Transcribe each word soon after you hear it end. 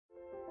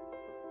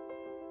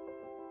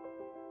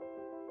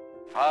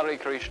Hare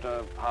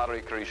Krishna,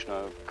 Hare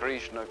Krishna,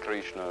 Krishna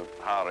Krishna,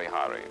 Hare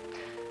Hare.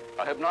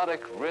 A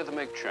hypnotic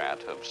rhythmic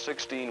chant of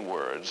 16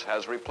 words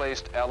has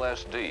replaced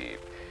LSD.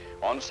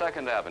 On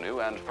 2nd Avenue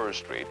and 1st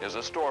Street is a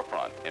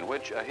storefront in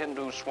which a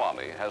Hindu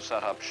Swami has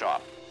set up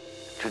shop.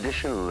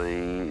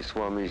 Traditionally,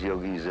 Swamis,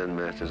 yogis, Zen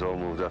masters all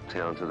moved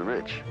uptown to the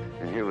rich.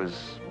 And here was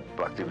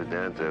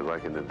Bhaktivedanta,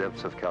 like in the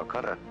depths of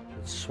Calcutta.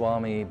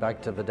 Swami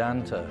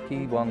Bhaktivedanta,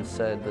 he once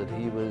said that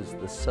he was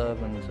the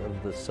servant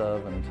of the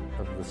servant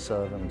of the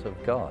servant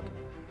of God.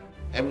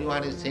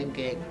 Everyone is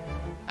thinking,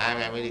 I'm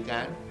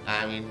American,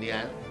 I'm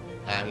Indian,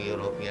 I'm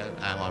European,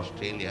 I'm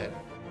Australian.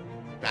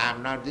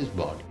 I'm not this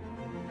body.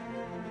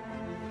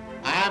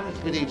 I am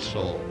spirit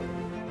soul.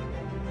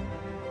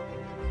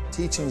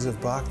 Teachings of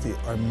Bhakti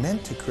are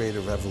meant to create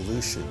a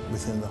revolution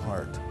within the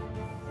heart.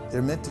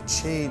 They're meant to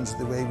change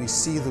the way we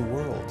see the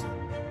world.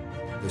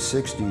 The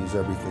 60s,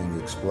 everything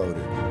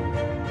exploded.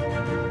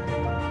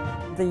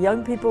 The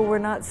young people were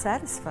not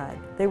satisfied.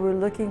 They were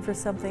looking for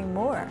something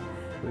more.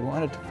 We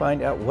wanted to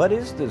find out what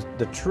is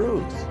the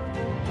truth.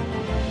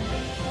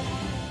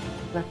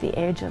 At the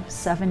age of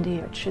 70,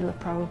 Srila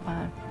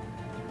Prabhupada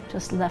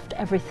just left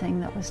everything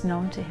that was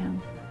known to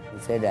him. He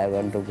said, I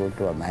want to go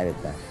to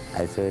America.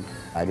 I said,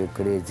 are you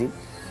crazy?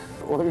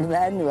 Old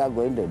man, you are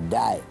going to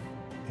die.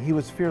 He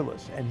was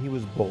fearless and he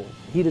was bold.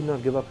 He did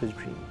not give up his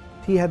dream.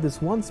 He had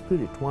this one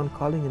spirit, one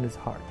calling in his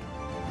heart.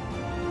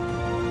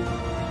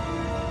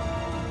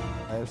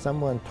 If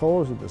someone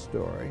told you the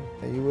story,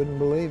 you wouldn't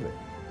believe it.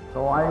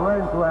 So I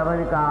went to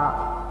America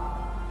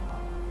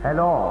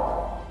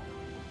alone.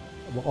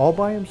 All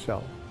by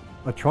himself,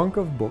 a trunk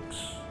of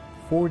books,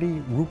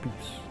 40 rupees.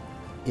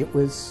 It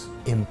was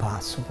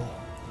impossible,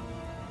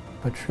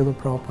 but Srila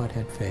Prabhupada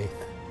had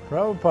faith.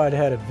 Prabhupada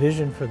had a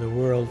vision for the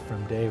world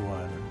from day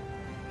one.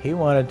 He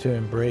wanted to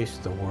embrace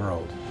the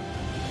world.